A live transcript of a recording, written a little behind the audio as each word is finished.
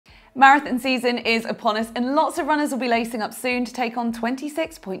Marathon season is upon us and lots of runners will be lacing up soon to take on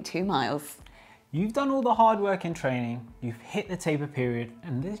 26.2 miles. You've done all the hard work in training, you've hit the taper period,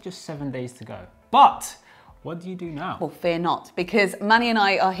 and there's just 7 days to go. But what do you do now? Well, fear not, because Manni and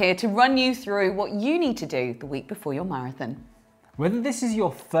I are here to run you through what you need to do the week before your marathon. Whether this is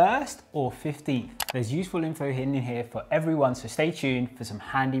your first or 15th, there's useful info hidden in here for everyone, so stay tuned for some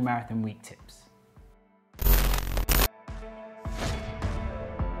handy marathon week tips.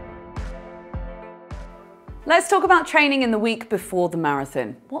 Let's talk about training in the week before the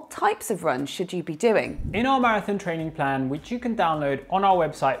marathon. What types of runs should you be doing? In our marathon training plan, which you can download on our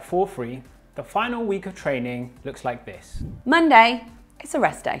website for free, the final week of training looks like this. Monday, it's a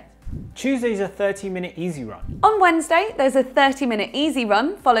rest day. Tuesday's a 30-minute easy run. On Wednesday, there's a 30-minute easy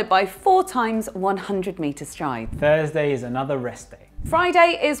run, followed by 4 times 100-meter stride. Thursday is another rest day.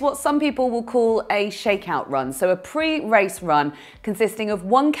 Friday is what some people will call a shakeout run, so a pre-race run consisting of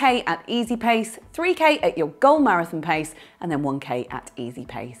 1K at easy pace, 3K at your goal marathon pace, and then 1K at easy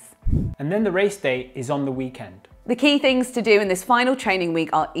pace. And then the race day is on the weekend. The key things to do in this final training week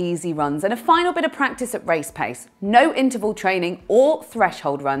are easy runs and a final bit of practice at race pace. No interval training or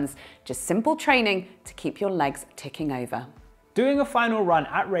threshold runs, just simple training to keep your legs ticking over. Doing a final run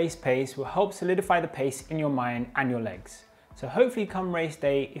at race pace will help solidify the pace in your mind and your legs. So hopefully come race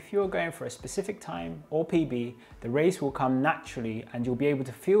day, if you're going for a specific time or PB, the race will come naturally and you'll be able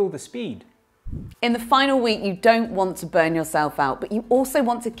to feel the speed. In the final week, you don't want to burn yourself out, but you also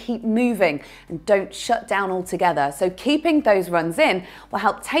want to keep moving and don't shut down altogether. So keeping those runs in will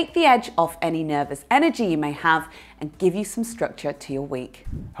help take the edge off any nervous energy you may have and give you some structure to your week.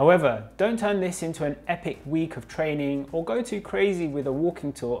 However, don't turn this into an epic week of training or go too crazy with a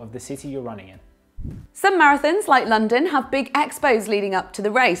walking tour of the city you're running in. Some marathons, like London, have big expos leading up to the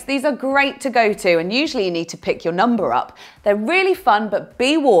race. These are great to go to and usually you need to pick your number up. They're really fun, but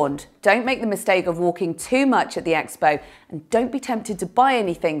be warned, don't make the mistake of walking too much at the expo and don't be tempted to buy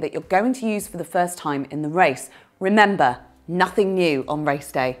anything that you're going to use for the first time in the race. Remember, nothing new on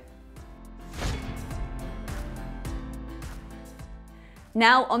race day.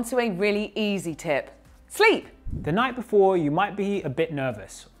 Now onto a really easy tip. Sleep. The night before, you might be a bit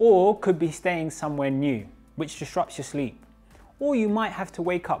nervous or could be staying somewhere new, which disrupts your sleep. Or you might have to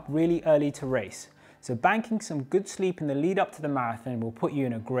wake up really early to race. So banking some good sleep in the lead up to the marathon will put you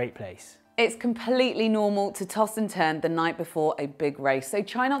in a great place. It's completely normal to toss and turn the night before a big race, so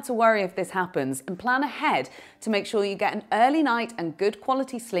try not to worry if this happens and plan ahead to make sure you get an early night and good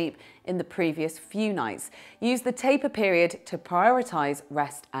quality sleep in the previous few nights. Use the taper period to prioritise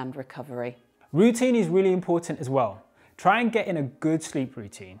rest and recovery. Routine is really important as well. Try and get in a good sleep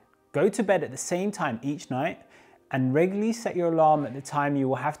routine. Go to bed at the same time each night and regularly set your alarm at the time you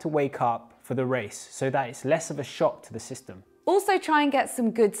will have to wake up for the race so that it's less of a shock to the system. Also try and get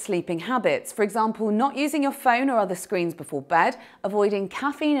some good sleeping habits. For example, not using your phone or other screens before bed, avoiding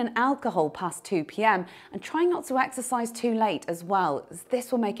caffeine and alcohol past 2 p.m, and trying not to exercise too late as well, as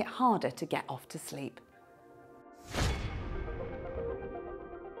this will make it harder to get off to sleep.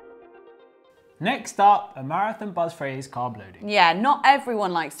 Next up, a marathon buzz phrase, carb loading. Yeah, not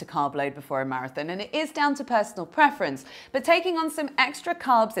everyone likes to carb load before a marathon and it is down to personal preference, but taking on some extra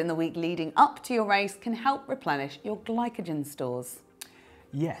carbs in the week leading up to your race can help replenish your glycogen stores.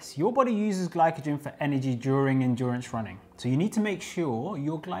 Yes, your body uses glycogen for energy during endurance running. So you need to make sure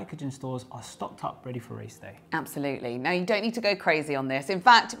your glycogen stores are stocked up ready for race day. Absolutely. Now you don't need to go crazy on this. In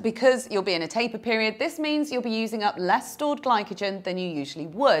fact, because you'll be in a taper period, this means you'll be using up less stored glycogen than you usually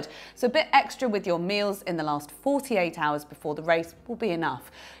would. So a bit extra with your meals in the last 48 hours before the race will be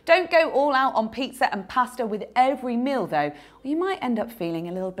enough. Don't go all out on pizza and pasta with every meal though, or you might end up feeling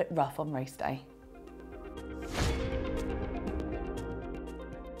a little bit rough on race day.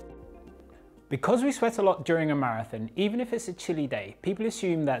 Because we sweat a lot during a marathon, even if it's a chilly day, people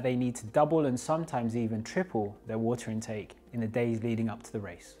assume that they need to double and sometimes even triple their water intake in the days leading up to the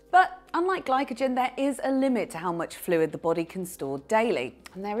race. But unlike glycogen, there is a limit to how much fluid the body can store daily,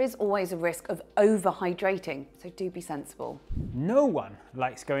 and there is always a risk of overhydrating, so do be sensible. No one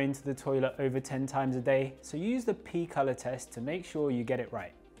likes going to the toilet over 10 times a day, so use the pee colour test to make sure you get it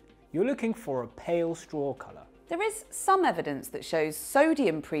right. You're looking for a pale straw colour. There is some evidence that shows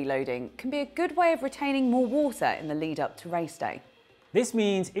sodium preloading can be a good way of retaining more water in the lead up to race day. This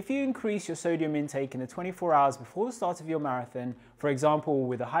means if you increase your sodium intake in the 24 hours before the start of your marathon, for example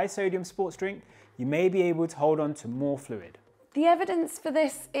with a high sodium sports drink, you may be able to hold on to more fluid. The evidence for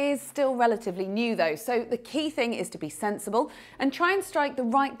this is still relatively new though, so the key thing is to be sensible and try and strike the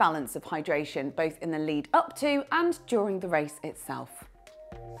right balance of hydration both in the lead up to and during the race itself.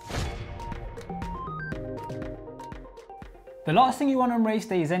 The last thing you want on race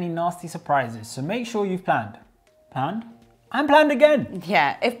day is any nasty surprises, so make sure you've planned. Planned? And planned again!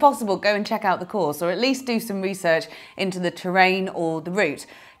 Yeah, if possible, go and check out the course, or at least do some research into the terrain or the route.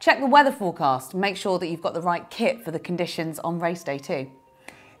 Check the weather forecast, make sure that you've got the right kit for the conditions on race day too.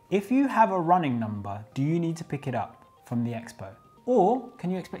 If you have a running number, do you need to pick it up from the expo? Or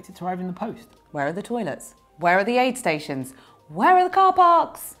can you expect it to arrive in the post? Where are the toilets? Where are the aid stations? Where are the car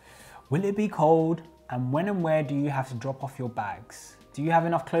parks? Will it be cold? And when and where do you have to drop off your bags? Do you have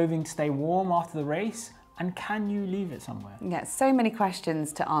enough clothing to stay warm after the race? And can you leave it somewhere? Yeah, so many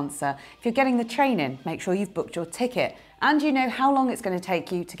questions to answer. If you're getting the training, make sure you've booked your ticket and you know how long it's going to take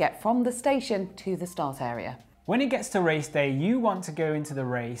you to get from the station to the start area. When it gets to race day, you want to go into the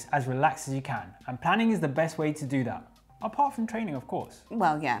race as relaxed as you can, and planning is the best way to do that. Apart from training, of course.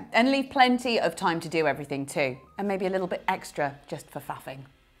 Well, yeah, and leave plenty of time to do everything too, and maybe a little bit extra just for faffing.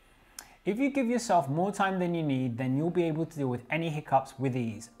 If you give yourself more time than you need, then you'll be able to deal with any hiccups with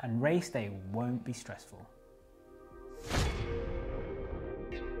ease, and race day won't be stressful.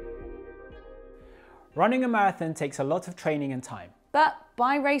 Running a marathon takes a lot of training and time. But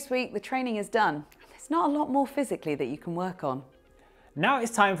by race week, the training is done. There's not a lot more physically that you can work on. Now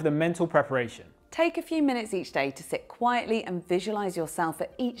it's time for the mental preparation. Take a few minutes each day to sit quietly and visualize yourself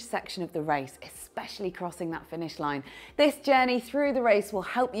at each section of the race, especially crossing that finish line. This journey through the race will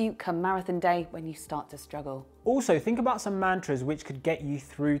help you come marathon day when you start to struggle. Also, think about some mantras which could get you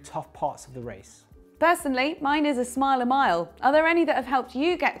through tough parts of the race. Personally, mine is a smile a mile. Are there any that have helped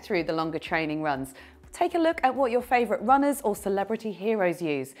you get through the longer training runs? Take a look at what your favourite runners or celebrity heroes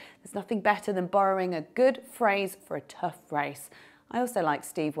use. There's nothing better than borrowing a good phrase for a tough race. I also like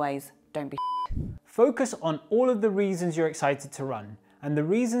Steve Way's, don't be shit. Focus on all of the reasons you're excited to run and the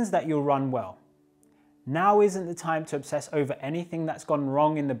reasons that you'll run well. Now isn't the time to obsess over anything that's gone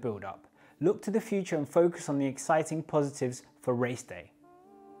wrong in the build-up. Look to the future and focus on the exciting positives for race day.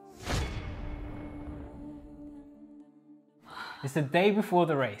 It's the day before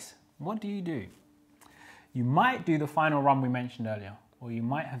the race. What do? You might do the final run we mentioned earlier, or you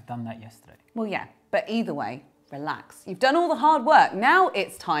might have done that yesterday. Well, yeah, but either way, relax. You've done all the hard work. Now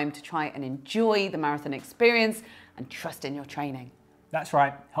it's time to try and enjoy the marathon experience and trust in your training. That's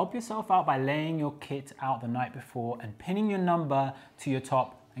right. Help yourself out by laying your kit out the night before and pinning your number to your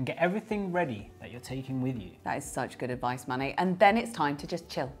top and get everything ready that you're taking with you. That is such good advice, Manni. And then it's time to just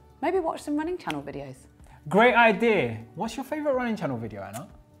chill. Maybe watch some running channel videos. Great idea. What's your favourite running channel video, Anna?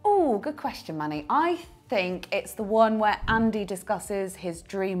 Oh, good question, Manni. I think it's the one where Andy discusses his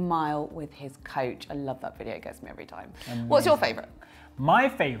dream mile with his coach. I love that video, it gets me every time. Amazing. What's your favourite? My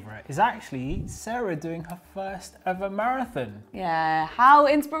favourite is actually Sarah doing her first ever marathon. Yeah, how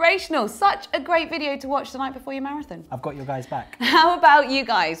inspirational. Such a great video to watch the night before your marathon. I've got your guys back. How about you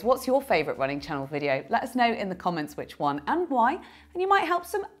guys? What's your favourite running channel video? Let us know in the comments which one and why, and you might help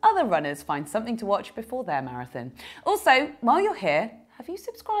some other runners find something to watch before their marathon. Also, while you're here, have you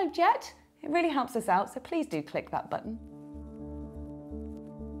subscribed yet? It really helps us out, so please do click that button.